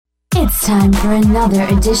It's time for another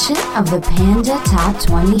edition of the Panda Top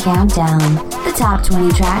 20 Countdown. The top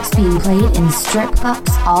 20 tracks being played in strip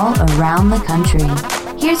clubs all around the country.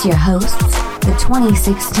 Here's your hosts, the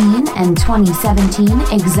 2016 and 2017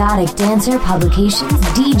 Exotic Dancer Publications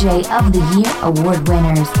DJ of the Year award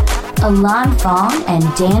winners, Alon Fong and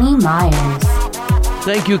Danny Myers.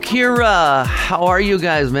 Thank you, Kira. How are you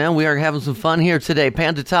guys, man? We are having some fun here today.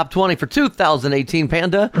 Panda Top 20 for 2018.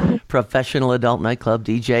 Panda, Professional Adult Nightclub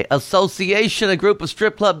DJ Association, a group of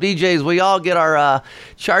strip club DJs. We all get our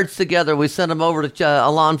charts together. We send them over to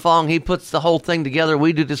Alon Fong. He puts the whole thing together.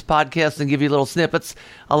 We do this podcast and give you little snippets.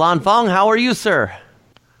 Alon Fong, how are you, sir?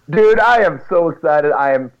 Dude, I am so excited.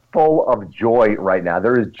 I am full of joy right now.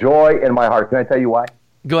 There is joy in my heart. Can I tell you why?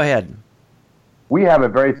 Go ahead. We have a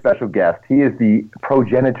very special guest. He is the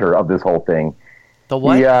progenitor of this whole thing. The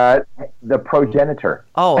what? The progenitor.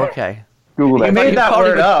 Oh, okay. Google that. You made that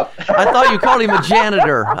word up. I thought you called him a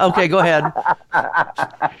janitor. Okay, go ahead.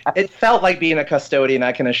 It felt like being a custodian,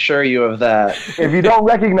 I can assure you of that. If you don't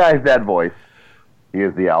recognize that voice, he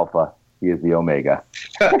is the alpha. He is the omega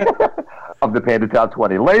of the Panda Top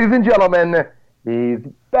 20. Ladies and gentlemen, he's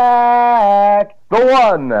back. The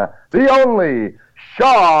one, the only,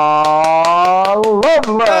 Sean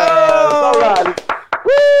Loveless. Oh! All right.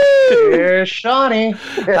 Woo! Here's Shawnee.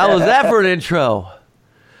 How was that for an intro?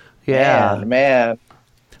 Yeah. Man.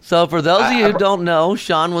 So for those of you who don't know,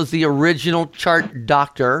 Sean was the original chart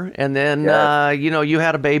doctor, and then, you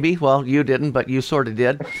had a baby. Well, you didn't, but you sort of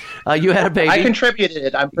did. You had a baby. I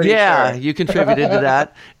contributed, I'm pretty sure. Yeah, you contributed to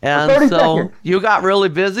that. And so you got really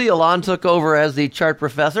busy. Alon took over as the chart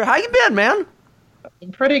professor. How you been, man?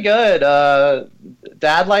 Pretty good.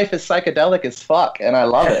 Dad life is psychedelic as fuck, and I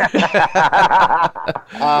love it. Wait,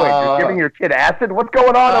 you're giving your kid acid? What's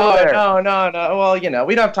going on over there? No. Well,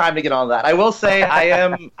 we don't have time to get on that. I will say I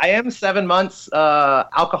am 7 months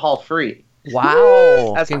alcohol free.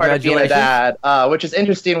 Wow! As part of being a dad, which is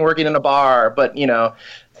interesting working in a bar, but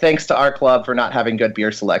thanks to our club for not having good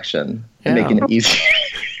beer selection and making it easy.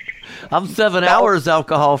 I'm 7 hours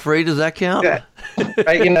alcohol free. Does that count? Yeah.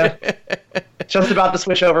 Right, just about to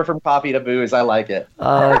switch over from coffee to booze. I like it.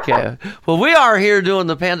 Okay. Well, we are here doing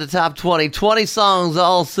the Panda Top 20. 20 songs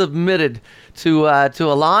all submitted to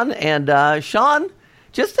Alon. And Sean,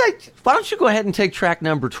 why don't you go ahead and take track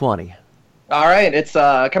number 20? All right. It's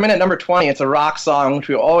coming at number 20. It's a rock song, which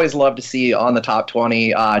we always love to see on the Top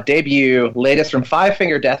 20. Debut, latest from Five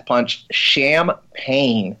Finger Death Punch,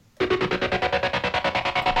 Champagne.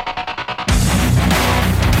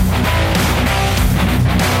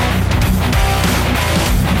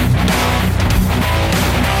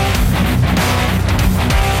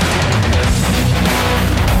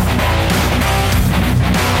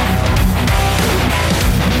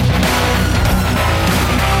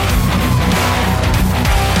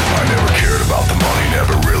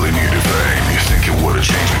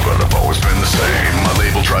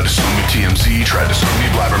 Tried to screw me,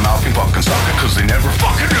 blabbermouth and fucking sucker, cause they never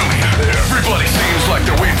fucking knew me. Everybody seems like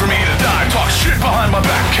they're waiting for me to die. Talk shit behind my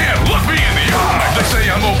back, can't look me in the eye. They say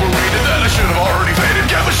I'm overrated, that I should have already faded.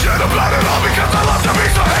 Give a shit about it all because I love to be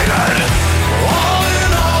so hated. All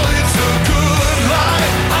in all, it's a good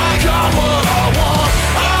life. I got what I want,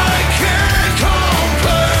 I can't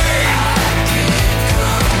complain.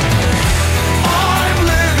 I'm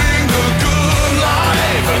living the good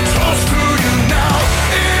life, a toast to you now.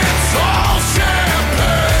 It's all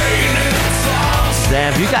champagne. It's all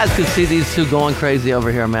Damn, if you guys could see these two going crazy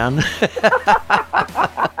over here, man.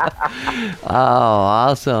 Oh,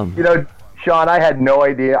 awesome. Sean, I had no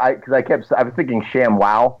idea, because I was thinking sham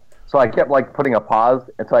wow, so I kept putting a pause,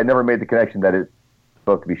 and so I never made the connection that it's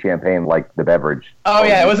supposed to be champagne, like the beverage. Oh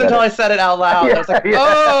yeah, it wasn't until I said it out loud. I was like,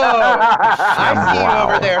 I see you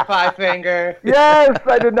over there, Five Finger. Yes,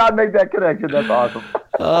 I did not make that connection. That's awesome.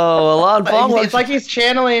 Oh, Alon Fong. It's like he's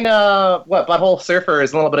channeling Butthole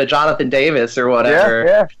Surfers, a little bit of Jonathan Davis or whatever.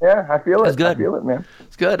 Yeah, I feel it. That's good. I feel it, man.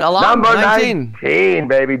 It's good. Alon, number 19,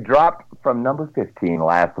 baby, dropped from number 15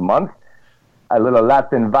 last month. A little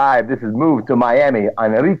Latin vibe. This is Move to Miami.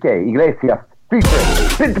 Enrique Iglesias featuring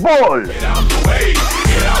Pitbull. Get out the way,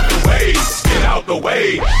 get out the way, get out the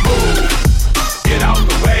way, move. Get out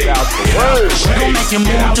the way, get out the way. She gon' make you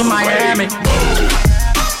move to Miami. Move.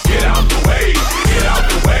 Get out the way, get out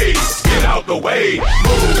the way, get out the way,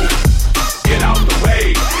 move. Get out the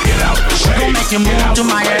way, get out the way. She gon' make you move to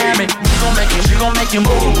Miami. She gon' make you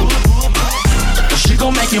move. She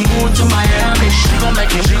gon' make you move to Miami. She gon'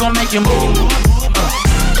 make you move.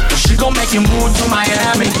 She gon' make you move to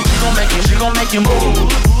Miami. She gon' make you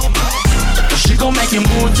move. She gon' make you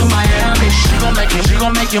move to Miami. She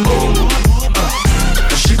gon' make you move.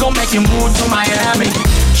 She gon' make you move to Miami.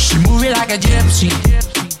 She move like a gypsy.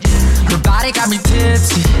 Her body got me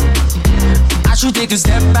tipsy. I should take a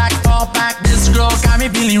step back, fall back. This girl got me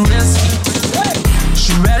feeling risky.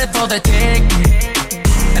 She ready for the taking,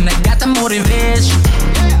 and I got the motivation.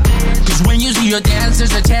 Cause when you see her dance,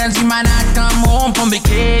 there's a chance you might not come home from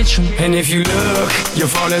vacation. And if you look, you'll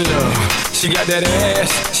fall in love. She got that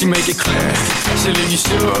ass, she make it clear. She leave you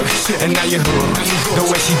shook, and now you're hooked. The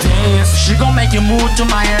way she dance, she gon' make you move to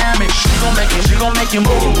Miami. She gon' make you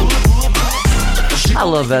move. I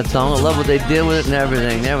love that song. I love what they did with it and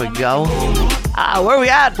everything. There we go. Where are we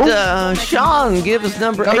at? Sean, give us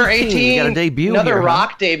number 18. You got a debut another here,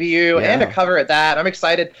 rock debut, and a cover at that. I'm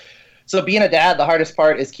excited. So being a dad, the hardest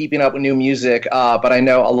part is keeping up with new music, but I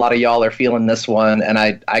know a lot of y'all are feeling this one, and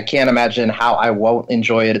I can't imagine how I won't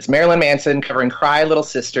enjoy it. It's Marilyn Manson covering Cry Little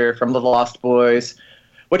Sister from The Lost Boys,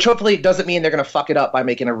 which hopefully doesn't mean they're going to fuck it up by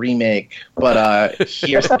making a remake, but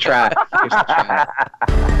here's the track.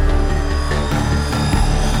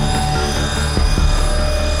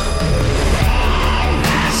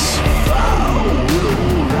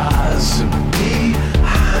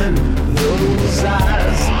 Behind those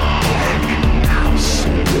eyes, black house,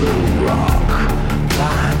 little rock,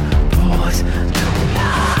 blind boys don't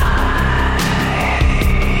lie.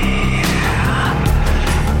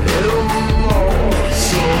 Immortal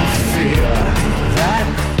fear, that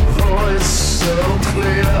voice so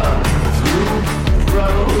clear through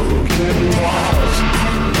broken walls,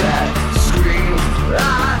 that scream I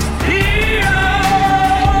hear.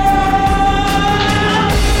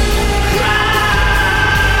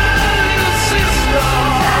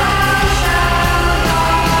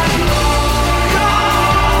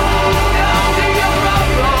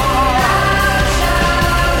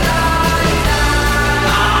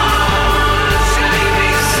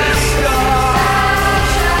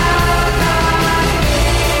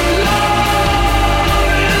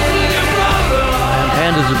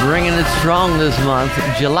 Panda's bringing it strong this month.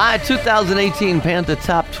 July 2018 Panda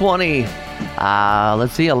Top 20.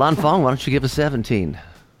 Let's see, Alan Fong, why don't you give us 17?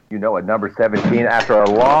 You know, at number 17, after a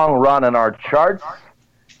long run in our charts,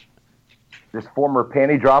 this former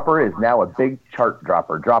panty dropper is now a big chart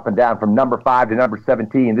dropper, dropping down from number 5 to number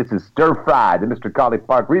 17. This is Stir Fry, the Mr. Collie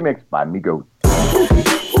Park remix by Migos.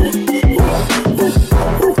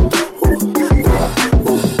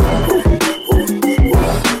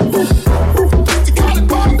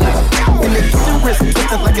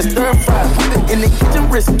 Like a stir fry. Put it in the kitchen,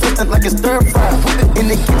 wrist twisted like a stir fry. Put it in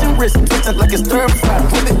the kitchen, wrist twisted like a stir fry.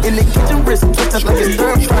 Put it in the kitchen, wrist twisted like a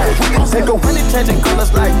stir fry. Take a honey, changing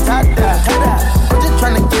colors like ta-da. I'm just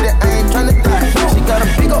trying to get it, I ain't trying to die. She got a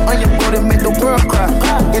big ol' onion booty, make the world cry.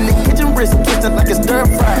 In the kitchen, wrist twisted like a stir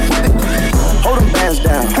fry. Hold them bands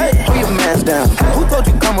down, hey, hold your mans down. Who told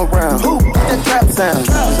you come around? Who? That trap sound.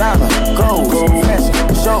 Designer, gold, fashion,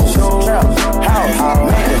 show, trap, house,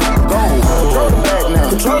 man, gold. Control the bag now.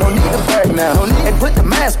 Don't need the bag now. And put the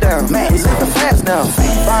mask down. We living fast now.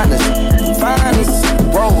 Finest,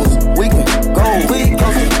 rolls, we can go.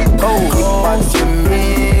 Watching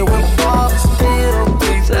me with Bob still.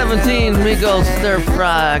 17, Migos Stir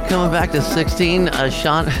Fry. Coming back to 16,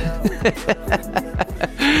 Sean.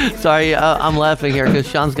 Sorry, I'm laughing here because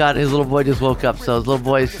Sean's got his little boy just woke up, so his little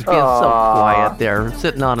boy's being so quiet there,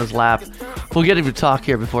 sitting on his lap. We'll get him to talk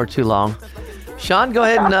here before too long. Sean, go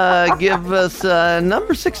ahead and give us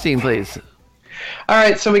number 16, please. All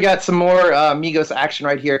right, so we got some more Migos action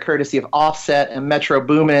right here, courtesy of Offset and Metro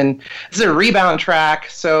Boomin. This is a rebound track,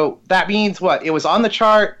 so that means what? It was on the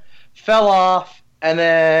chart, fell off, and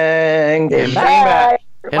then came back.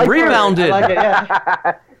 And rebounded. I like it,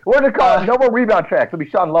 yeah. We're going to call it no more rebound tracks. It'll be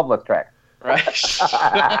Sean Loveless tracks. Right.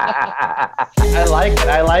 I like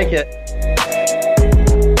it.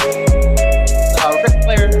 Rick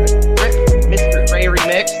Flair, Mr. Gray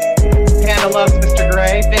remix. Panda loves Mr.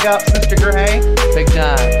 Gray. Big ups, Mr. Gray. Big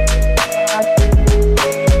time.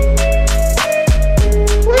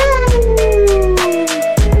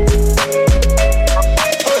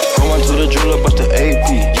 Going to the jeweler, but the AP,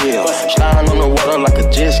 yeah. Sliding on the water like a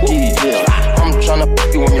jet ski, yeah. I'm tryna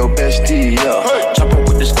fuck you on your bestie, yeah. Chopper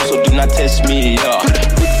with this girl, so do not test me, yeah.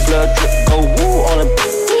 Big blood drip, go woo on a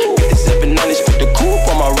get the 790, spit the coupe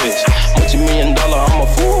on my wrist. $multi-million, I'm a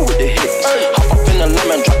fool with the hits. Hop up in the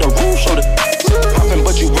lemon, drop the roof, show the poppin',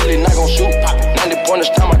 but you really not gon' shoot. 90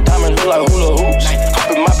 pointers, time my diamond look like hula hoops.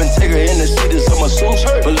 Hoppin' moppin', take her in the cities of my suits.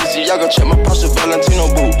 Balenciaga, check my Prada Valentino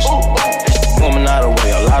boots. Woman out of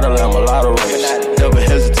way, a lot of them, a lot of race. Never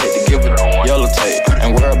hesitate to give it yellow tape.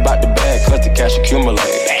 And worry about the bag, cause the cash accumulate.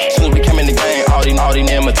 Soon as we came in the game, all these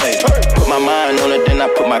imitate. Put my mind on it, then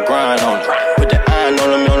I put my grind on it. Put the iron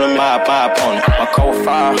on them, my opponent. My code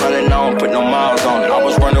 500, I don't put no miles on it. I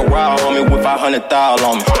was running wild on 500,000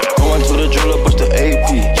 on me. Going to the jeweler, bust the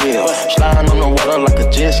AP, yeah. Sliding on the water like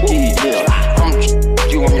a jet ski, yeah. I'm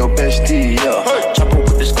you on your bestie, yeah. Chopper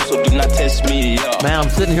with this so do not test me, yeah. Man, I'm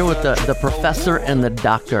sitting here with the professor and the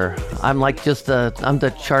doctor. I'm like I'm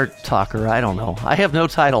the chart talker. I don't know. I have no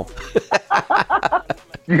title.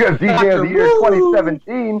 You got DJ of the year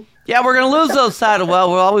 2017. Yeah, we're going to lose those titles.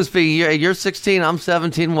 Well, we'll always be, you're 16, I'm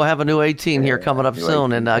 17. We'll have a new 18 here coming up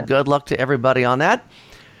soon. And good luck to everybody on that.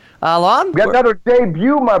 Lon? We got another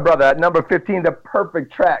debut, my brother, at number 15, The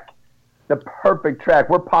Perfect Track. The Perfect Track.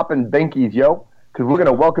 We're popping bankies, yo, because we're going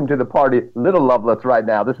to welcome to the party Little Loveless right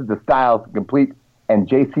now. This is the Styles Complete and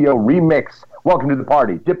JCO remix. Welcome to the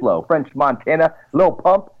party. Diplo, French Montana, Lil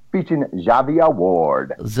Pump, featuring Javier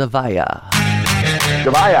Ward. Zavaya.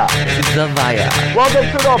 Welcome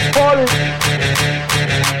to the party.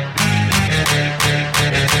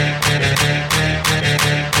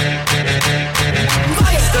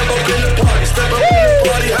 Step up in the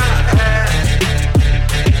party, high.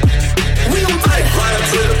 We don't fight. Right up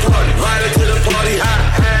to the party, high.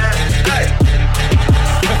 Hey.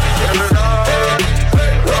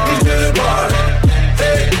 Welcome to the party.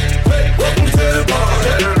 Hey, welcome to the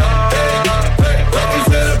party. Welcome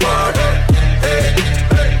to the party. Hey,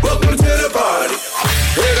 welcome to the party.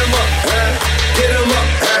 Hit 'em up, get 'em up,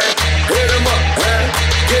 hit 'em up,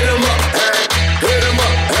 get 'em up, hit 'em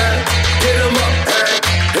up, get 'em up,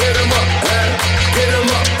 hit 'em up, get 'em up, hit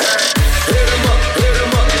 'em up, hit 'em up, hit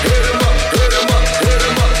 'em up, hit 'em up, hit 'em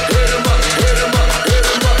up, hit 'em up, hit 'em up, hit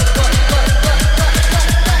 'em up.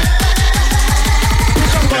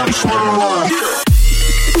 Somebody swallow.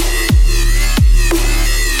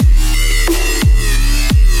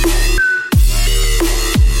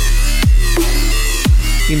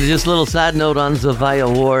 Just a little side note on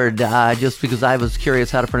Zavaya Ward, just because I was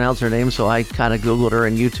curious how to pronounce her name, so I kind of Googled her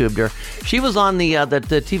and YouTubed her. She was on the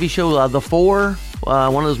TV show The Four,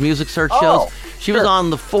 one of those music search shows. She was on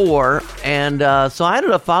The Four, and so I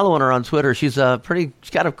ended up following her on Twitter. She's she's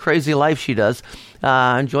got a crazy life she does.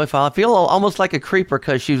 Enjoy following. I feel almost like a creeper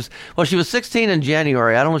because she was 16 in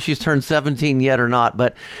January. I don't know if she's turned 17 yet or not,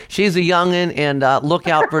 but she's a youngin', and look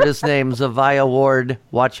out for this name, Zavaya Ward.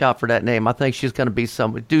 Watch out for that name. I think she's going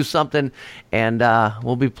to do something, and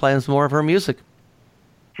we'll be playing some more of her music.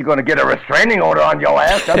 She's going to get a restraining order on your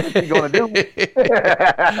ass. That's what she's going to do. Not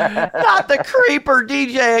the creeper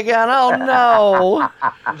DJ again. Oh, no.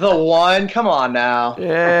 The one? Come on now.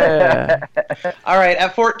 Yeah. All right,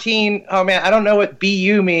 at 14, oh, man, I don't know what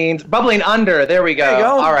BU means. Bubbling under. There we go. There you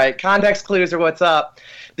go. All right, context clues are what's up.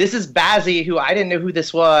 This is Bazzy, who I didn't know who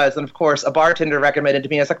this was. And, of course, a bartender recommended to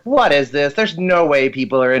me. I was like, what is this? There's no way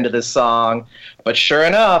people are into this song. But sure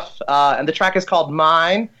enough, and the track is called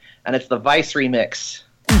Mine, and it's the Vice remix.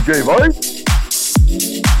 DJ Vice.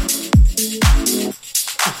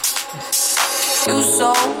 You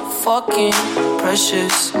so fucking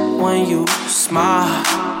precious when you smile.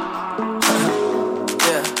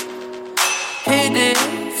 Yeah. Hit it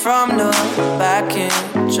from the back and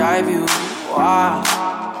drive you wild.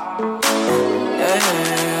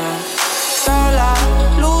 Yeah. Girl, I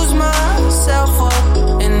lose myself up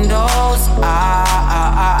in those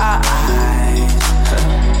eyes.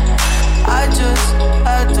 I just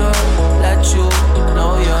had to let you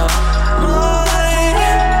know you're mine.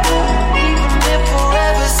 Even if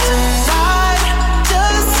forever's tonight,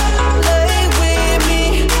 just lay with me.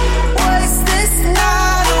 What's this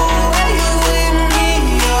night away with me?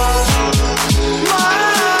 You're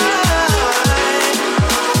mine.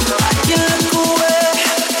 I can't look away.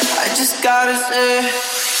 I just gotta say.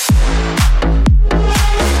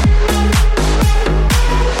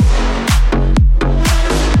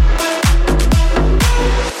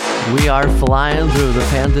 We are flying through the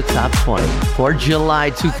Panda Top 20 for July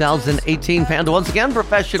 2018. Panda, once again,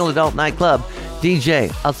 professional adult nightclub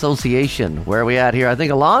DJ Association. Where are we at here? I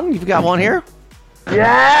think, Alon, you've got one here?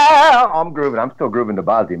 Yeah, I'm grooving. I'm still grooving to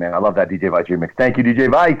Bazzi, man. I love that DJ Vice remix. Thank you, DJ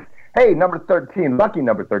Vice. Hey, number 13, lucky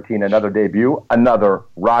number 13, another debut, another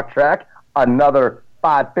rock track, another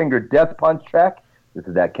five-finger death punch track. This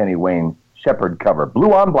is that Kenny Wayne Shepherd cover,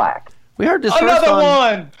 Blue on Black. We heard this another first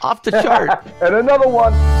one off the chart. And another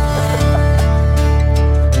one.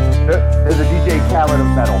 There's a DJ Khaled of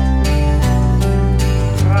metal.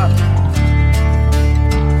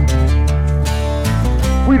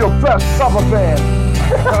 We the best cover band.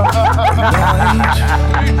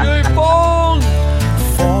 DJ Bong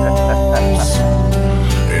falls,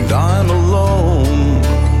 and I'm alone.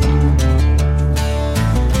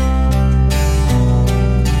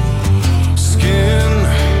 Skin,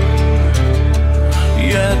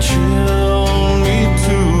 yeah, chill me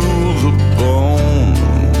to the bone.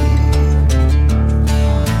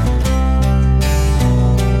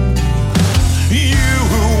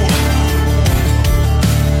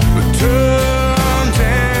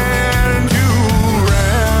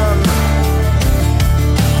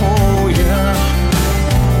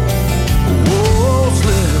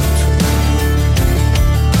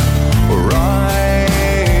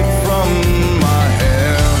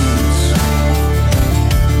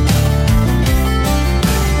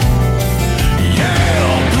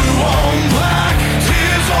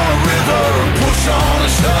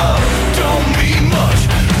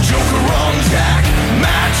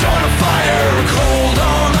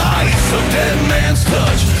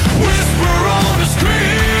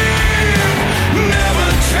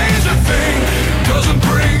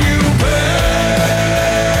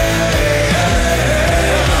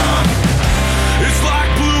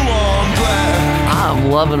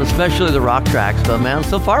 loving especially the rock tracks, but man,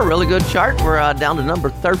 so far, really good chart. We're down to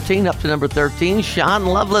number 13, up to number 13. Sean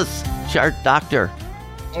Loveless, chart doctor.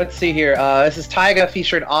 Let's see here. This is Tyga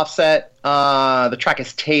featured Offset. The track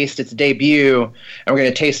is Taste, its debut, and we're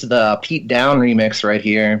going to taste the Pete Down remix right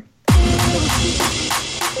here.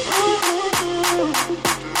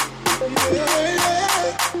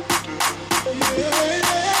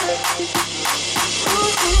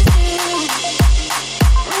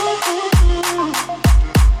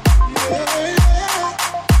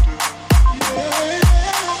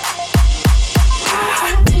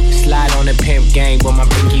 Gang with my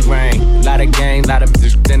pinky ring. Lot of gang, lot of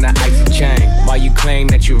bitches in the icy chain. While you claim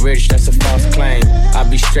that you're rich, that's a false claim. I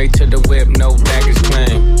be straight to the whip, no baggage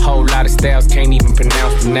claim. Whole lot of styles, can't even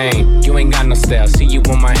pronounce the name. You ain't got no style, see you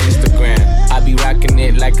on my Instagram. I be rocking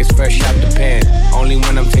it like it's fresh out the pan. Only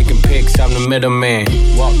when I'm taking pics, I'm the middleman.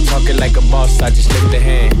 Walk talking like a boss, I just lift a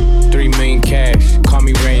hand. 3 million cash, call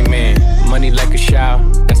me Rain Man. Money like a shower,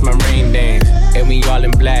 that's my rain dance. And we all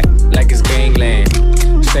in black, like it's gangland.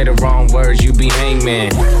 Say the wrong words, you be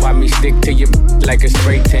hangman. Why me stick to you like a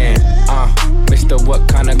spray tan? Mister, what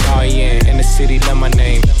kind of car you in the city, love my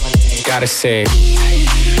name. Gotta say, she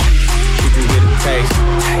can get a taste.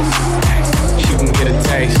 She can get a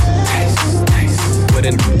taste. What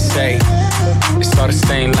did it say? It's all the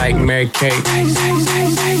same like Mary Kate.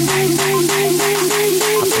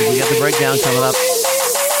 We got the breakdown coming up.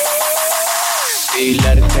 See,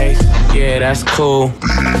 let it taste. Yeah, that's cool.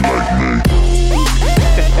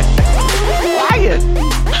 Like it.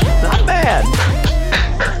 Not bad.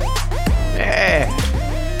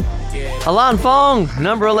 Yeah. Alan Fong,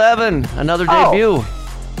 number 11, another debut.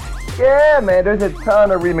 Yeah, man, there's a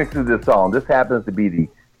ton of remixes of this song. This happens to be the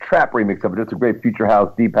trap remix of it. There's a great future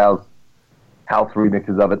house, deep house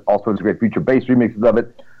remixes of it. All sorts of great future bass remixes of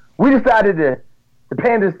it. We decided the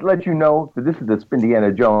Pandas to let you know that this is the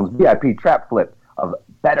Spindiana Jones VIP trap flip of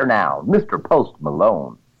Better Now, Mr. Post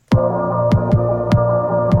Malone.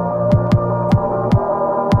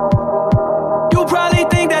 You probably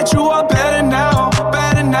think that you are better now,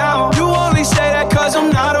 better now. You only say that cause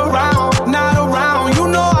I'm not around, not around. You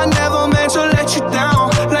know I never meant to let you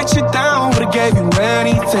down, let you down. Would've gave you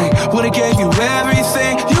anything, would've gave you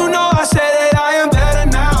everything. You know I said that I am better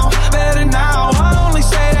now, better now. I only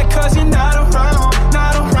say that cause you're not around,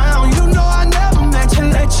 not around. You know I never meant to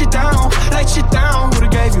let you down, let you down.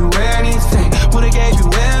 Would've gave you anything, would've gave you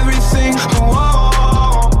everything. Whoa,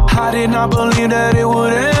 I did not believe that it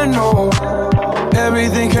would end, no.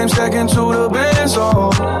 Everything came second to the best,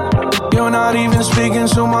 oh. You're not even speaking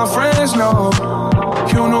to my friends, no.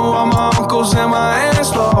 You know all my uncles and my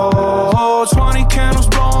aunts, oh. 20 candles,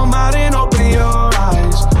 blow them out and open your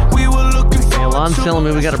eyes. We were looking for. Alon's telling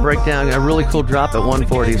me we got to break down a really cool drop at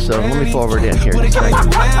 140, so let me forward in here.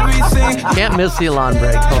 Can't miss the Alon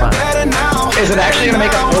break. Hold on. Is it actually going to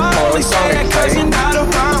make a whole Malone song exciting?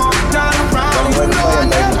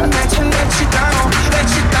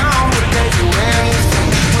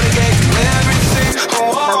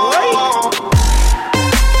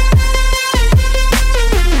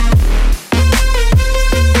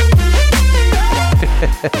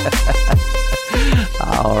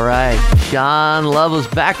 All right, Sean Love is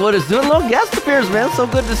back with us, doing a little guest appearance, man. So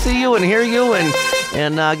good to see you and hear you and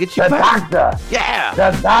get you the back. Doctor. Yeah.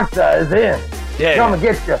 The doctor is in. Yeah. Come and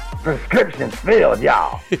get your prescriptions filled,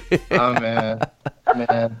 y'all. Oh, man.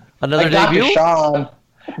 Another like debut? Dr. Sean.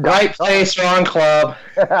 Right place, wrong club.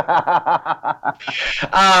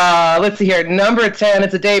 Let's see here. Number 10,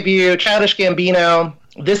 it's a debut. Childish Gambino.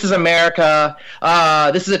 This is America.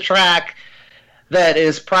 This is a track that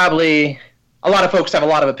is probably a lot of folks have a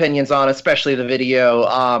lot of opinions on, especially the video.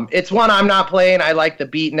 It's one I'm not playing. I like the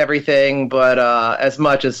beat and everything, but as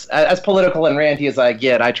much as political and ranty as I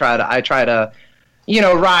get, I try to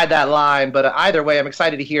ride that line. But either way, I'm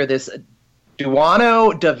excited to hear this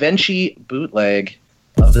Duano Da Vinci bootleg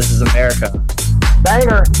of This Is America.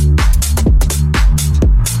 Banger.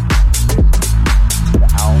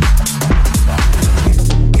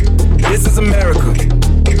 This is America.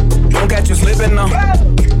 Don't catch you slipping now.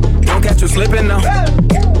 Don't catch you slipping now.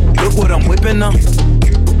 Look what I'm whipping now.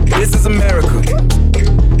 This is America.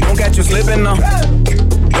 Don't catch you slipping now.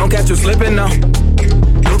 Don't catch you slipping now.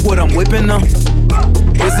 Look what I'm whipping now.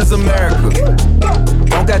 This is America.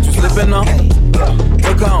 Don't catch you slipping now.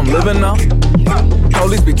 Look how I'm living now.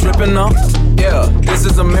 Police be tripping now. Yeah, this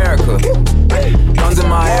is America. Guns in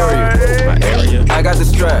my area. I got the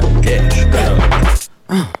strap. Yeah.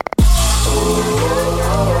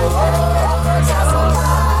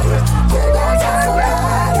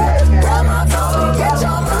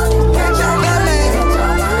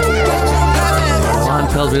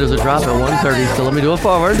 Tells me there's a drop at 1:30, so let me do it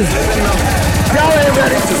forward. Y'all ain't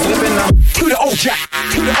ready to slip in now. To the old jack.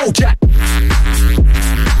 To the old jack.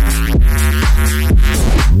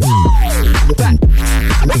 Back.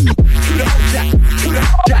 To the old jack. To the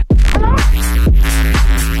old jack.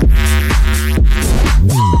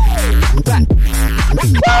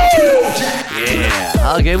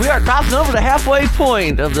 Yeah. Okay, we are crossing over the halfway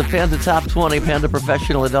point of the Panda Top 20, Panda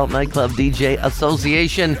Professional Adult Nightclub DJ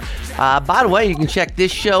Association. By the way, you can check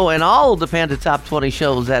this show and all of the Panda Top 20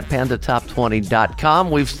 shows at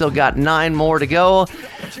pandatop20.com. We've still got 9 more to go.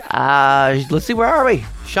 Let's see, where are we?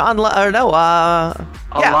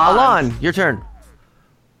 Alon, your turn.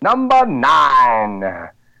 Number 9.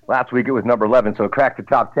 Last week it was number 11, so it cracked the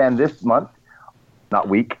top 10 this month. Not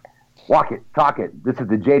week. Walk it, talk it. This is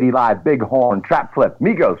the JD Live Big Horn Trap Flip.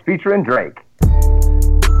 Migos featuring Drake.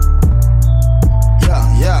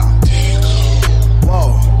 Yeah. Whoa,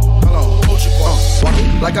 hold on. Walk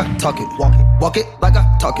it like I talk it. Walk it like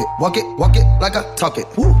I talk it. Walk it like I talk it.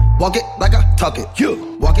 Woo. Walk it like I talk it.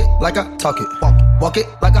 You. Walk it like I talk it. Walk it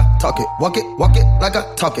like I talk it. Walk it like I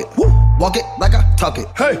talk it. Woo. Walk it like I talk it.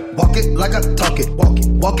 Hey. Walk it like I talk it. Walk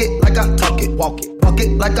it like I talk it. Walk it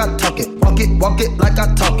like I talk it. Walk it like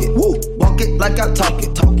I talk it. Woo. Walk it like I talk it.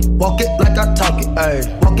 Walk it like I talk it. Hey.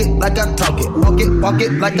 Walk it like I talk it. Walk it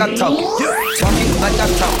like I talk it. Talk it like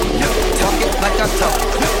I talk it. Talk it like I talk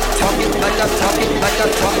it. Talk it like I talk it. Like I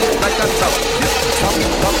talk it. Like I talk it. Talk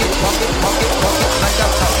it like I talk it.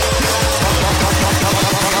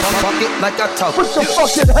 Talk it like I talk it. Put your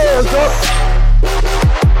fucking hands up.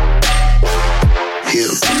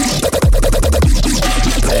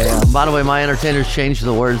 By the way, my entertainers change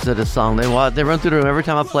the words of the song. They run through the room every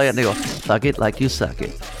time I play it, and they go, "Thug it like you suck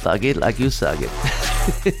it. Thug it like you suck it."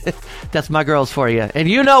 That's my girls for you. And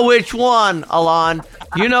you know which one, Alon.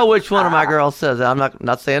 You know which one of my girls says that. I'm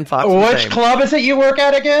not saying Fox. Which club is it you work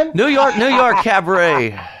at again? New York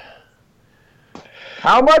Cabaret.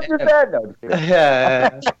 How much is that? No,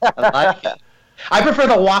 I like it. I prefer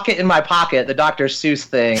the Walk It in My Pocket, the Dr. Seuss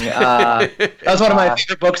thing. That was one of my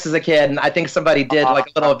favorite books as a kid, and I think somebody did like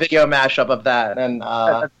a little video mashup of that. And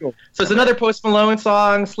that's cool. So it's another Post Malone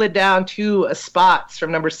song, slid down 2 spots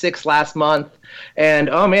from number 6 last month. And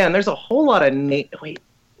oh man, there's a whole lot of wait,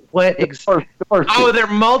 what? The first oh, there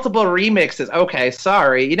are multiple remixes. Okay,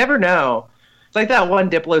 sorry. You never know. It's like that one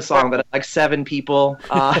Diplo song that had like 7 people.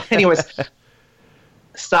 Anyways.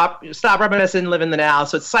 Stop reminiscing, live in the now.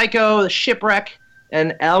 So it's Psycho, Shipwreck,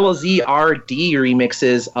 and LZRD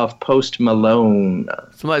remixes of Post Malone.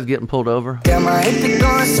 Somebody's getting pulled over. Yeah, my hippie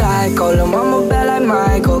going psycho. Lil' mama bad like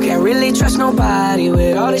Michael. Can't really trust nobody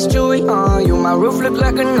with all this jewelry on you. My roof look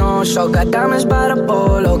like a no-show. Got diamonds by the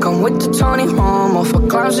bolo. Come with the Tony Homo for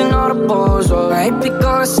clowns and all the balls. Oh, my hippie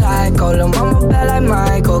going psycho. Lil' mama bad like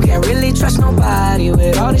Michael. Can't really trust nobody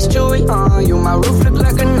with all this jewelry on you. My roof look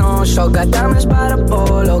like a no-show. Got diamonds by the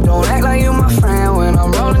bolo. Don't act like you my friend when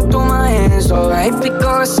I'm rolling through my hands. Oh, my hippie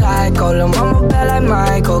going psycho. Lil' mama bad like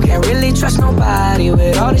Michael. Can't really trust nobody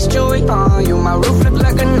with all this jewelry on you. My roof look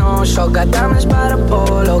like a no-show. Got diamonds by the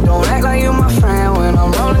polo. Don't act like you my friend when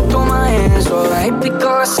I'm rolling through my hands. Oh, I ain't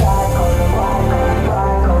because psycho.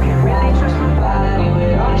 Can't really trust nobody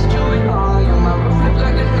with all this jewelry on you. My roof look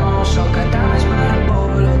like a no-show. Got diamonds by the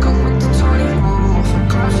polo. Come with the Tony Homo for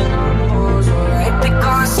clowns and all the balls. Oh, I ain't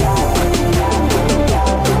because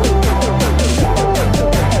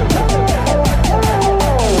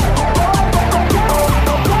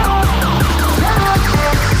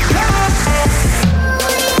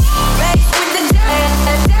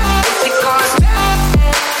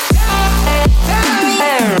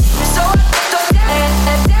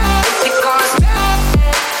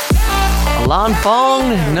Alon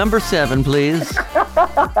Fong, number 7, please.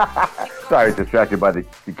 Sorry, distracted by the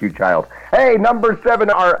cute child. Hey, number 7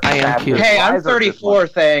 are... I am cute. Hey, I'm 34,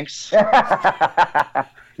 thanks.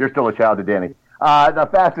 You're still a child to Danny. The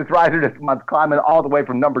fastest rider this month, climbing all the way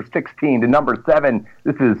from number 16 to number 7.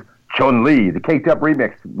 This is Chun-Li, the Caked Up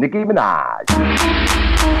remix, Nicki Minaj.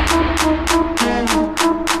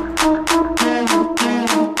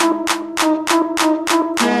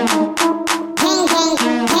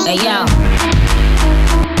 Hey, yo.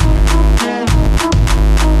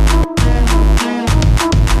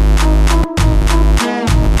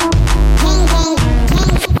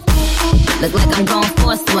 Look like I'm going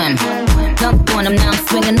for a swim. Dunked on him, now I'm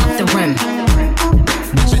swinging off the rim.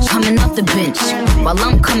 Coming off the bench while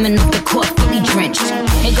I'm coming off the court fully drenched.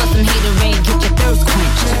 Here goes some haterade, get your thirst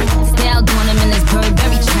quenched. Style doing him in this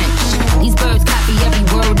Burberry trench. These birds copy every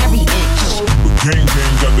word, every inch. Gang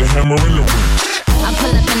got the hammer in the wrench. I pull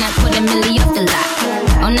up and I put a milli off the lot.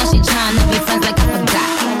 Oh, now she trying to be friends like I forgot.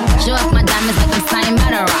 Show off my diamonds like I'm signed by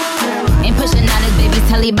the rock.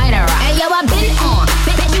 me bite her. Hey yo, I been on,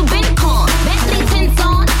 bitch you been con. Bentley tints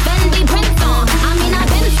on, Fendi prints on. I mean I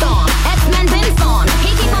been storm, X-Men been storm.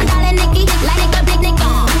 He keep on dialing Nicky like nigga picnic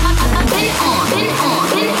on. I been on, been on,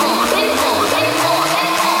 been on, been on, been on, been on.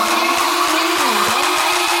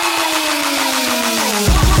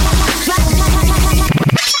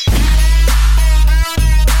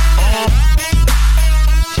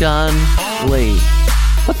 Chun-Li.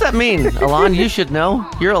 What's that mean, Alon? You should know.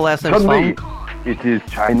 Your last name's Chun-Li. Fong. It is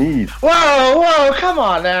Chinese. Whoa, come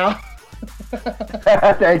on now.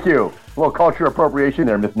 Thank you. A little culture appropriation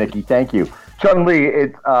there, Miss Nikki. Thank you. Chun-Li,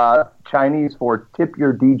 it's Chinese for tip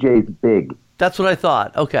your DJs big. That's what I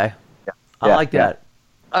thought. Okay. Yeah. I like that.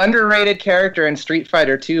 Underrated character in Street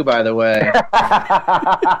Fighter 2, by the way.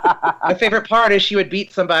 My favorite part is she would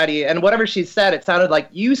beat somebody, and whatever she said, it sounded like,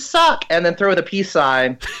 you suck, and then throw the peace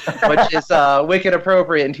sign, which is wicked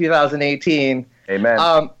appropriate in 2018.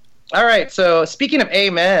 Amen. All right, so speaking of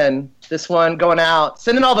amen, this one going out,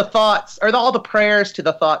 sending all the thoughts, or all the prayers to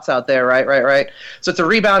the thoughts out there, right? So it's a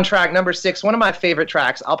rebound track, number 6, one of my favorite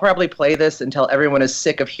tracks. I'll probably play this until everyone is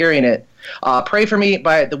sick of hearing it. Pray For Me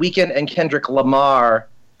by The Weeknd and Kendrick Lamar.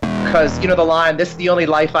 Because, you know the line, this is the only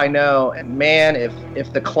life I know, and man,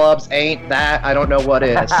 if the clubs ain't that, I don't know what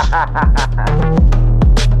is.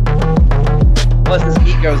 Plus this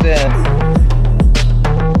beat goes in.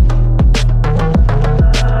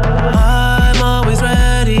 I'm always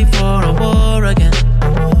ready for a war again.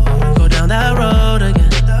 Go down that road again.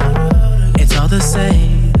 It's all the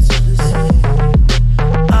same.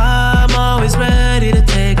 I'm always ready to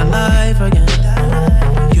take a life again.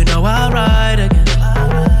 You know I'll ride again.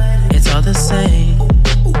 It's all the same.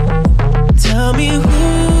 Tell me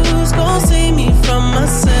who's gonna save me from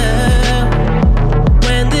myself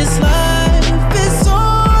when this life is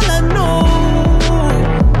all I know.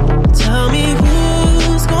 Tell me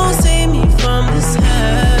who's gonna save me from this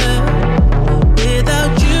hell.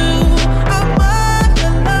 Without you,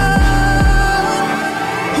 I'm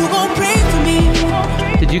alone. Who gon' pray for me?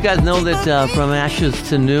 Did you guys know that From Ashes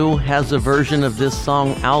to New has a version of this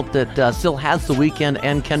song out that still has The Weeknd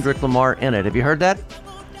and Kendrick Lamar in it? Have you heard that?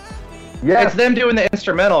 Yeah, it's them doing the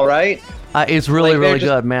instrumental, right? It's really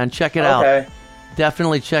good, man. Check it out. Okay.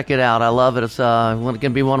 Definitely check it out. I love it. It's going to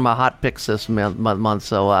be one of my hot picks this month.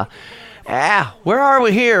 So, where are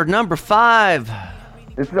we here? Number 5.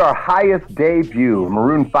 This is our highest debut.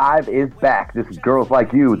 Maroon 5 is back. This is Girls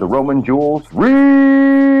Like You, the Roman Jules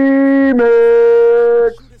remix.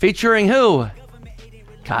 Featuring who?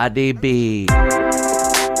 Cardi B. I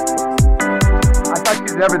thought she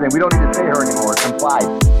did everything. We don't need to say her anymore. It's implied.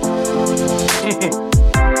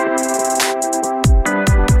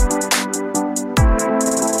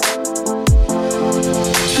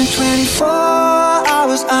 24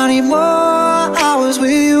 hours, I need more hours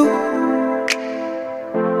with you.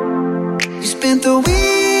 You spent the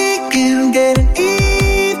weekend getting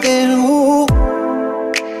even, ooh.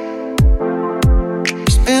 You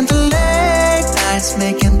spent the late nights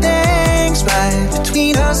making things right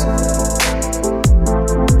between us.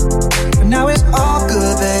 But now it's all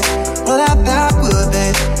good, babe. Roll that backward,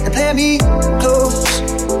 babe, and play me close.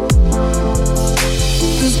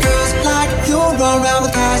 Cause girls like you run around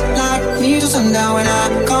with guys like me till sundown. When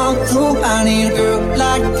I come through, I need a girl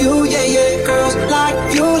like you, yeah, yeah. Girls like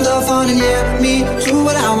you love fun and yeah, me do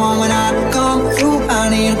what I want. When I come through, I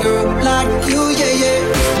need a girl like you, yeah, yeah.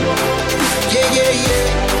 Yeah, yeah, yeah.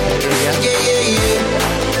 Yeah, yeah,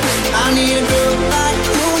 yeah. I need a girl like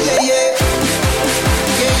you, yeah, yeah.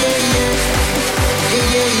 Yeah, yeah, yeah. Yeah,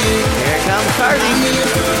 yeah, yeah. Here comes Cardi. I need a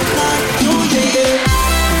girl like you, yeah, yeah.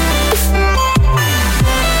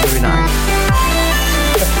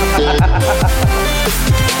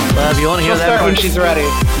 If you want to hear that part, when she's ready.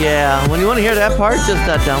 Yeah, when you want to hear that part, just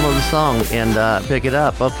download the song and pick it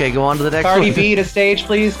up. Okay, go on to the next Cardi one. B to stage,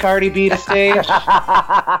 please. Cardi B to stage.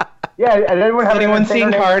 Yeah, has anyone have Anyone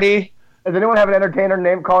seen Cardi? Has anyone have an entertainer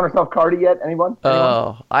name calling herself Cardi yet? Anyone?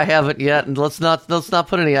 Oh, I haven't yet, and let's not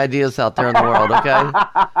put any ideas out there in the world, okay?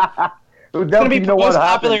 It's going to be the most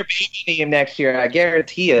popular baby name next year, I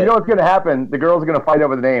guarantee it. You know what's going to happen? The girls are going to fight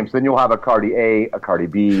over the names. Then you'll have a Cardi A, a Cardi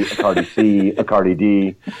B, a Cardi C, a Cardi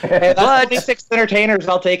D. Hey, that's only 6 entertainers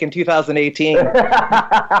I'll take in 2018.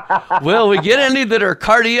 Will we get any that are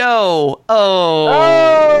cardio?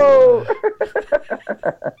 Oh!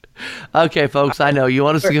 Okay, folks, I know. You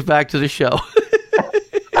want us to get back to the show.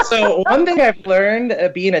 So one thing I've learned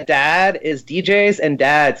being a dad is DJs and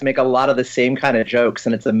dads make a lot of the same kind of jokes,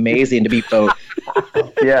 and it's amazing to be both.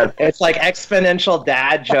 Yes. It's like exponential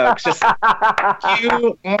dad jokes. Just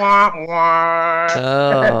you.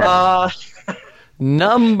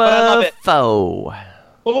 Number 4.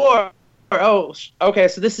 Oh, okay.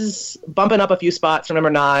 So this is bumping up a few spots from number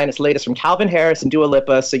 9. It's the latest from Calvin Harris and Dua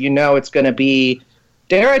Lipa. So you know it's going to be,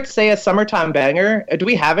 dare I say, a summertime banger. Do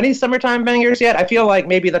we have any summertime bangers yet? I feel like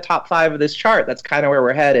maybe the top 5 of this chart. That's kind of where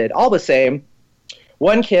we're headed. All the same,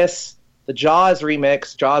 One Kiss, the Jaws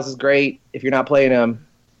remix. Jaws is great if you're not playing them.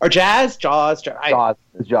 Or Jazz? Jaws. Jaws.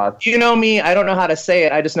 You know me. I don't know how to say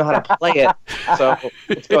it. I just know how to play it. So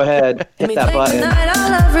let's go ahead. Hit that button.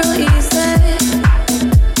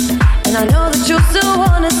 And I know that you still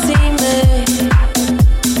wanna see me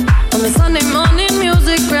on the Sunday morning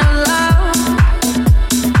music real loud.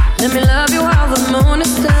 Let me love you while the moon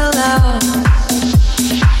is still out.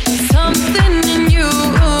 Something in you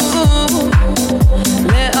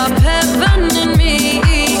lit up heaven in me.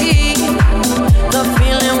 The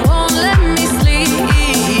feeling won't let me sleep,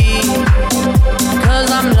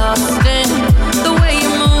 'cause I'm lost in the way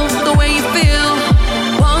you move, the way you feel.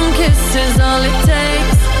 One kiss is all it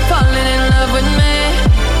takes. Falling in love with me.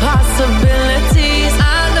 Possibilities.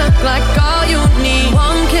 I look like all you need.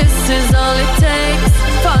 One kiss is all it takes.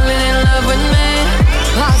 Falling in love with me.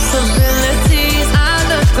 Possibilities. I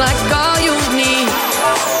look like all you need.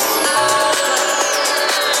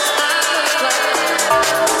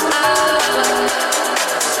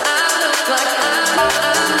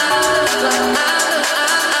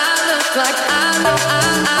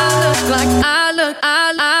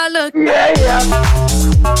 Yeah, yeah.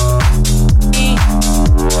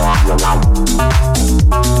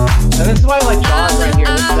 And this is why I like Jaws right here.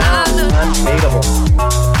 This sound is unfadable.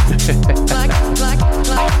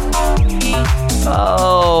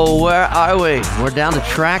 Oh, where are we? We're down to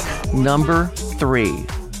track number 3.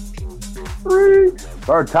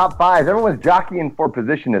 Our top 5. Everyone's jockeying for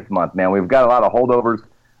position this month, man. We've got a lot of holdovers.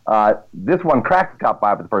 This one cracked the top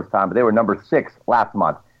 5 for the first time, but they were number 6 last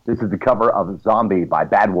month. This is the cover of Zombie by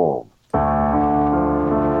Bad Wolves.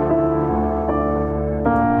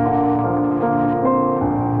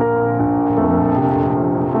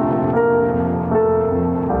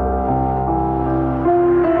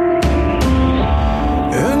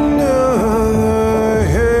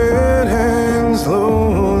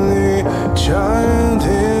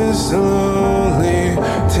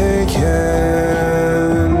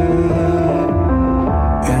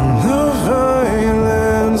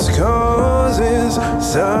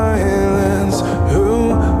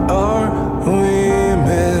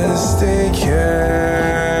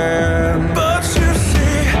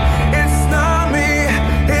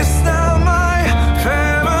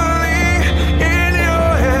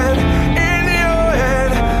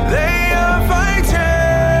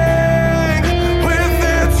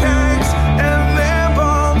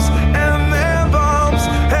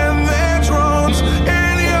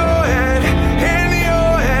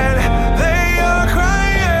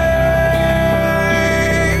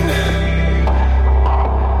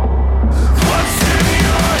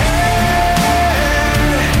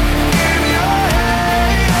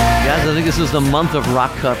 This is the month of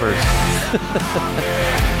rock covers.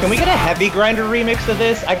 Can we get a Heavy Grinder remix of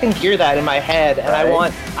this? I can hear that in my head, and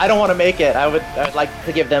right. I don't want to make it. I'd like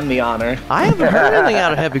to give them the honor. I haven't heard anything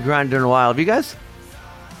out of Heavy Grinder in a while. Have you guys?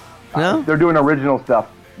 No? They're doing original stuff.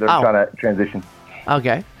 They're trying to transition.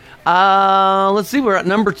 Okay. Let's see. We're at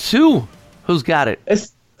number 2. Who's got it?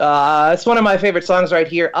 It's one of my favorite songs right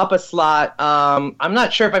here, up a slot. I'm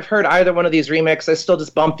not sure if I've heard either one of these remixes. I still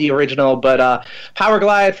just bumped the original, but Power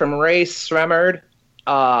Glide from Ray Sremmerd.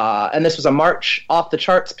 And this was a March off the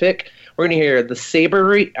charts pick. We're going to hear the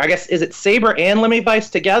Saber, I guess, is it Saber and Lemmy Vice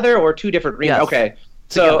together or 2 different remixes? Yes. Okay.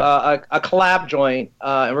 So a collab joint,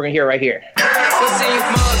 and we're going to hear it right here.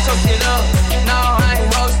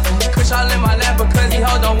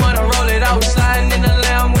 Sliding in the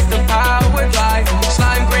lamb with the power glide.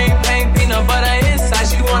 Slime green paint, peanut butter inside.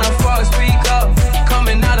 She wanna frog, speak up,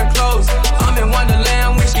 coming out of clothes. I'm in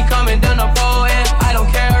Wonderland when she coming down the pole. And I don't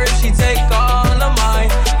care if she take all of mine.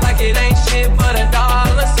 Like it ain't shit but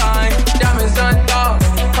 $1 sign. Diamonds unthought,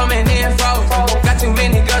 coming in froze. Got too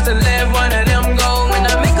many girls to let one of them go. When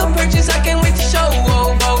I make a purchase, I can't wait to show.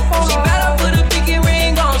 Whoa, whoa. She better put a pinky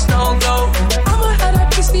ring on snow globe. I'ma have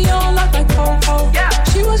that pussy on lock like Coco. Yeah.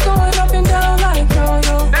 She was going up and down like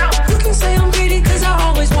yo-yo. You can say I'm greedy cause I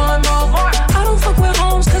always want more. I don't fuck with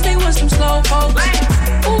homes cause they want some slow folks.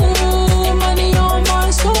 Ooh, money on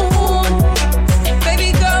my soul.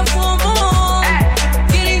 Baby girl, full moon.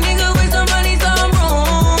 Getting nigga with some money, some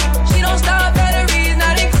room. She don't stop, batteries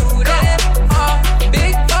not included.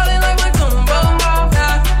 Big ballin' like my Tumbo.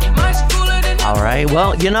 Much cooler than All right.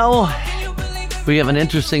 Well, you know, we have an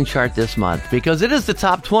interesting chart this month because it is the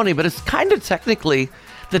top 20, but it's kind of technically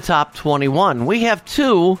the top 21. We have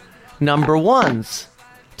 2 number 1s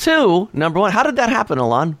to number one. How did that happen,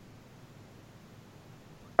 Alon?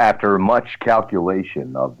 After much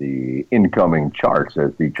calculation of the incoming charts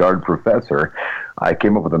as the chart professor, I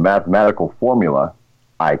came up with a mathematical formula.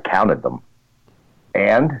 I counted them.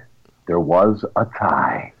 And there was a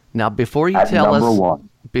tie. Now, before you at tell number us... one.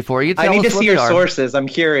 Before you tell us I need to what see they your are, sources. I'm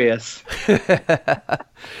curious.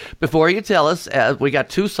 Before you tell us, we got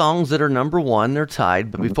two songs that are number one. They're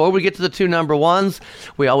tied. But before we get to the two number ones,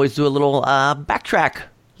 we always do a little backtrack,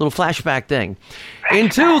 little flashback thing. In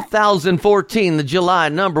 2014, the July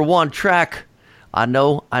number one track, I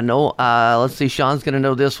know. Let's see, Sean's going to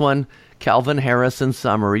know this one. Calvin Harris and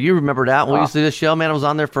Summer. You remember that when we used to do this show? Man, it was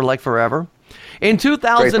on there for like forever. In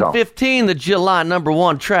 2015, the July number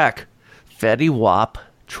one track, Fetty Wap,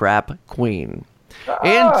 Trap Queen.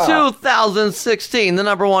 In 2016, the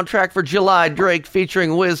number one track for July, Drake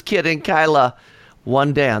featuring Wizkid and Kyla,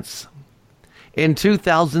 One Dance. In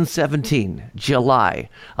 2017, July,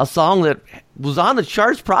 a song that was on the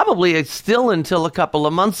charts probably still until a couple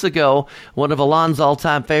of months ago, one of Alon's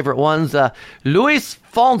all-time favorite ones, Luis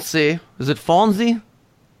Fonsi, is it Fonsi?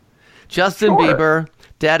 Justin Bieber,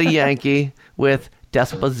 Daddy Yankee with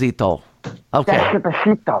Despacito. Okay.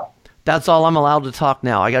 Despacito. That's all I'm allowed to talk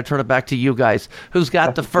now. I got to turn it back to you guys. Who's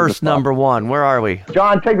got the first number one? Where are we?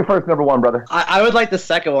 John, take the first number one, brother. I would like the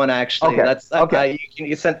second one, actually. Okay. That's okay.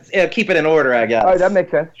 Keep it in order, I guess. All right, that makes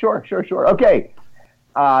sense. Sure. Okay.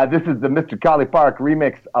 This is the Mr. Collie Park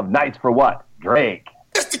remix of Nights for What? Drake.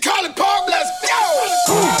 It's the Collie Park, let's go!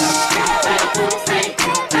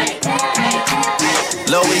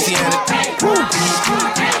 Louisiana.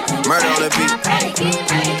 Murder on the beat.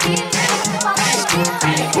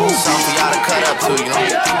 Something for y'all to cut up to, you know?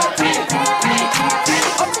 Yeah.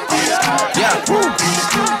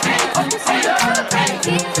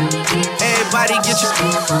 Everybody get your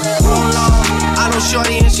roll on. I know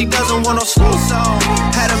shorty and she doesn't want no slow song.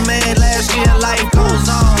 Had a man last year, life goes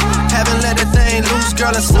on. Haven't let the thing loose,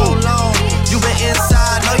 girl, in so long. You been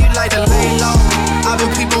inside, know you like to lay low. I've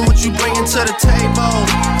been peeping what you bringing to the table.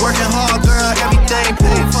 Working hard, girl, everything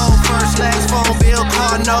paid for. First, last phone bill,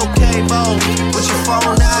 car, no cable. Put your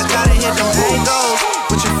phone out, gotta hit them angles.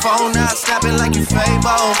 Put your phone out, snapping like you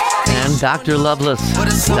Fable. And Dr. Loveless,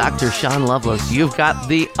 Dr. Sean Loveless, you've got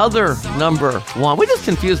the other number one. We just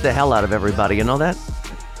confused the hell out of everybody, you know that?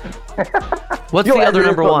 What's the other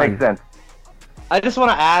number one? Makes sense. I just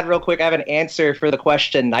want to add real quick, I have an answer for the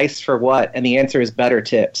question, nice for what? And the answer is better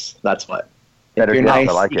tips. That's what. Better if you're tips, nice,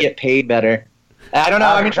 I like you it. get paid better. I don't know.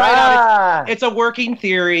 I mean, try it out. It's a working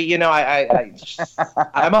theory. You know,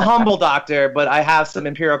 I'm a humble doctor, but I have some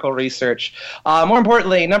empirical research. More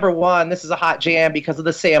importantly, number one, this is a hot jam because of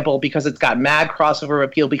the sample, because it's got mad crossover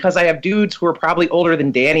appeal, because I have dudes who are probably older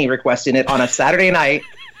than Danny requesting it on a Saturday night.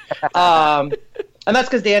 And that's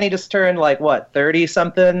because Danny just turned,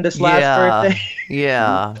 30-something this last birthday?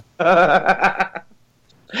 Yeah.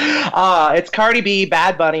 It's Cardi B,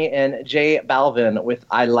 Bad Bunny, and J Balvin with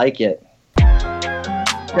I Like It.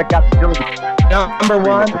 Check out the number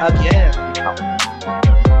one again.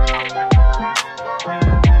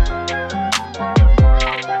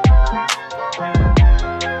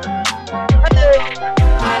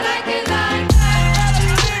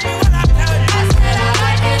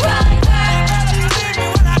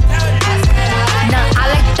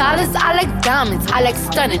 I like diamonds, I like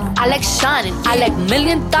stunning, I like shining, I like $1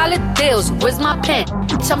 million deals. Where's my pen?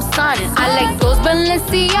 Bitch, I'm signing. I like those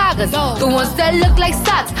Balenciagas, the ones that look like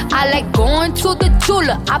socks. I like going to the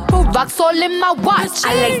jeweler, I put rocks all in my watch.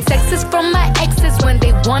 I like texts from my exes when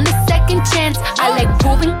they want a second chance. I like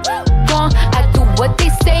proving wrong, I do what they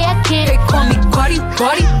say I can't. They call me Cardi,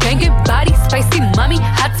 banging body, spicy mommy,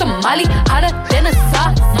 hot tamale, hotter than a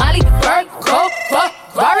Somali. Virgo,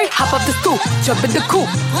 Ferrari, hop up the stoop, jump in the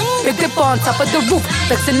coupe, big dip on top of the roof,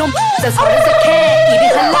 flexing them as hard as I can,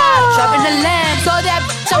 eating halal, driving a lamb. So that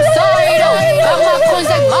bitch, I'm sorry though, got my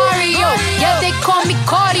coins like Mario. Yeah, they call me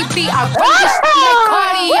Cardi B, I run this shit like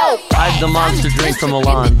cardio. Hide the monster drink from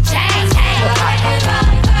Milan.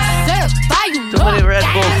 Too many Red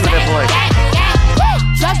Bulls for that boy.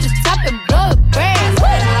 Drop the top and blow the brand.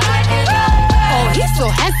 Oh, he's so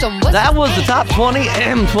handsome. That was the top 20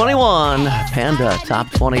 M21 Panda top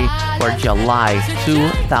 20 for July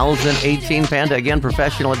 2018. Panda, again,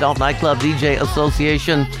 Professional Adult Nightclub DJ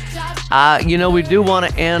Association. We do want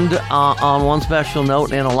to end on one special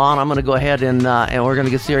note. And Alon, I'm going to go ahead and we're going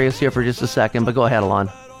to get serious here for just a second. But go ahead, Alon.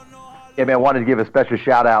 Yeah, man, I wanted to give a special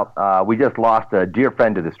shout out. We just lost a dear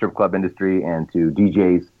friend to the strip club industry and to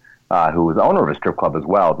DJs who was the owner of a strip club as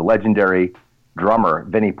well. The legendary drummer,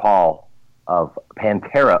 Vinnie Paul of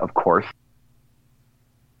Pantera, of course.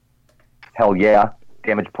 Hell Yeah,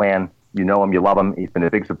 Damage Plan, You know him, you love him. He's been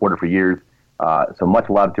a big supporter for years. So much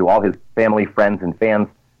love to all his family, friends, and fans,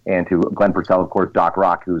 and to Glenn Purcell, of course, Doc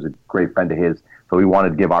Rock, who's a great friend of his. So we wanted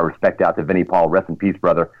to give our respect out to Vinnie Paul. Rest in peace,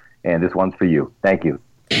 brother. And this one's for you. Thank you.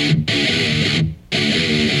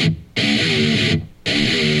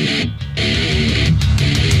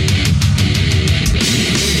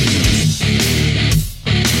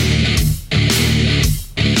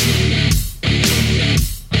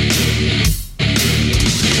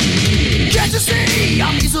 Can't you see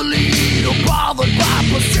I'm easily bothered by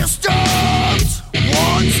persistence?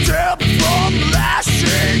 One step from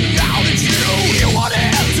lashing out at you. You want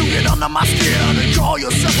to get under my skin and call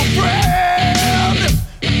yourself a friend.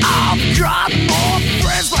 I've got more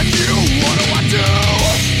friends like you. What do I do?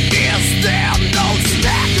 Is there no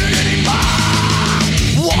stacking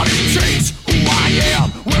anymore? What it takes, who I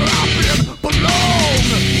am, where I've been, belong.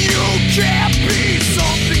 You can't be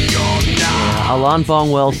something you're not. Alon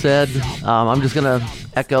Fong well said. I'm just going to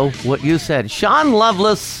echo what you said. Sean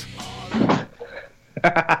Loveless.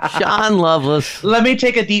 Sean Loveless. Let me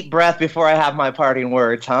take a deep breath before I have my parting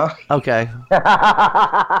words, huh? Okay.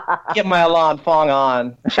 Get my Alon Fong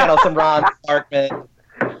on. Channel some Ron Sparkman.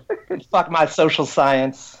 Fuck my social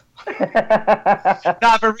science.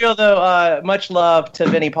 Nah, for real though, much love to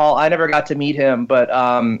Vinnie Paul. I never got to meet him, but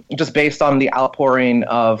just based on the outpouring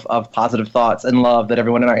of positive thoughts and love that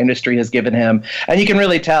everyone in our industry has given him. And you can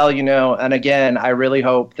really tell, and again, I really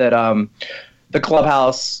hope that the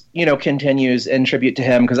clubhouse, continues in tribute to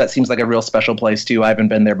him, because that seems like a real special place too. I haven't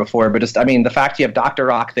been there before, but the fact you have Dr.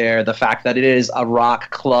 Rock there, the fact that it is a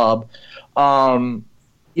rock club.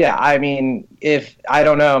 If I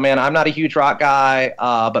don't know, man, I'm not a huge rock guy,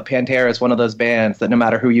 but Pantera is one of those bands that no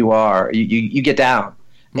matter who you are, you get down.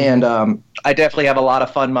 Mm-hmm. And I definitely have a lot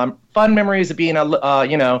of fun memories of being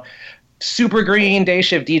super green day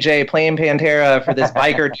shift DJ playing Pantera for this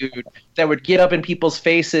biker dude that would get up in people's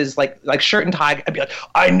faces like shirt and tie and be like,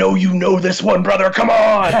 I know you know this one, brother, come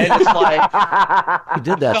on. And it's like he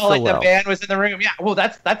did that felt so like well. The band was in the room. Yeah, well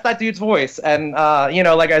that's that dude's voice. And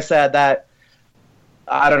like I said, that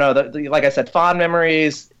I don't know, like I said, fond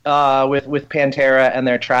memories with Pantera and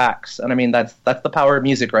their tracks. And that's the power of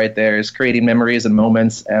music right there, is creating memories and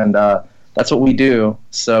moments, and that's what we do.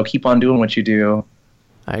 So keep on doing what you do.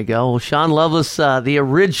 There you go. Well, Sean Loveless, the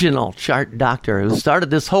original chart doctor who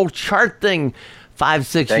started this whole chart thing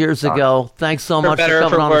 5-6 years ago. Thanks so much for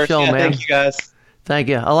coming on the show, man. Thank you, guys. Thank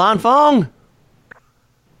you. Alon Fong.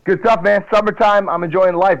 Good stuff, man. Summertime. I'm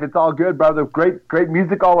enjoying life. It's all good, brother. Great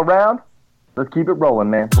music all around. Let's keep it rolling,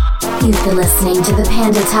 man. You've been listening to the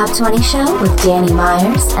Panda Top 20 Show with Danny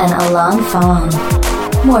Myers and Alon Fong.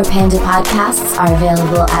 More Panda podcasts are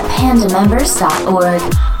available at pandamembers.org,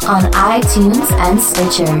 on iTunes and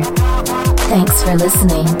Stitcher. Thanks for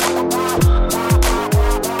listening.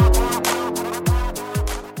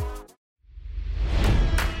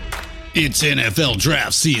 It's NFL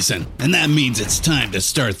draft season, and that means it's time to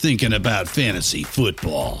start thinking about fantasy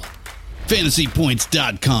football.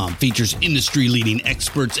 FantasyPoints.com features industry-leading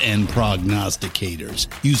experts and prognosticators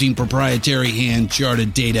using proprietary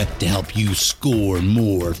hand-charted data to help you score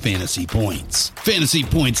more fantasy points.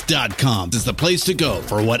 FantasyPoints.com is the place to go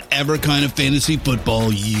for whatever kind of fantasy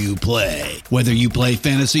football you play. Whether you play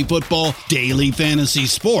fantasy football, daily fantasy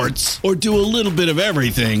sports, or do a little bit of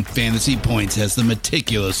everything, Fantasy Points has the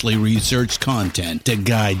meticulously researched content to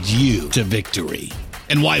guide you to victory.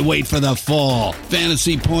 And why wait for the fall?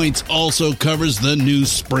 Fantasy Points also covers the new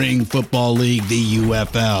spring football league, the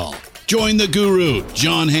UFL. Join the guru,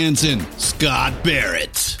 John Hansen, Scott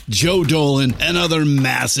Barrett, Joe Dolan, and other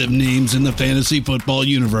massive names in the fantasy football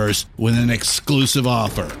universe with an exclusive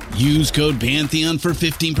offer. Use code Pantheon for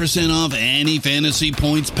 15% off any Fantasy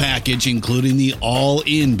Points package, including the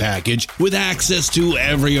all-in package, with access to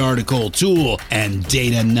every article, tool, and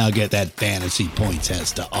data nugget that Fantasy Points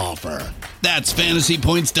has to offer. That's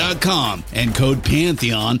FantasyPoints.com and code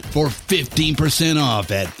Pantheon for 15%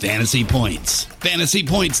 off at Fantasy Points.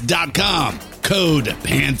 FantasyPoints.com, code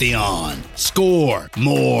Pantheon. Score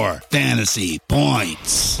more fantasy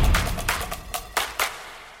points.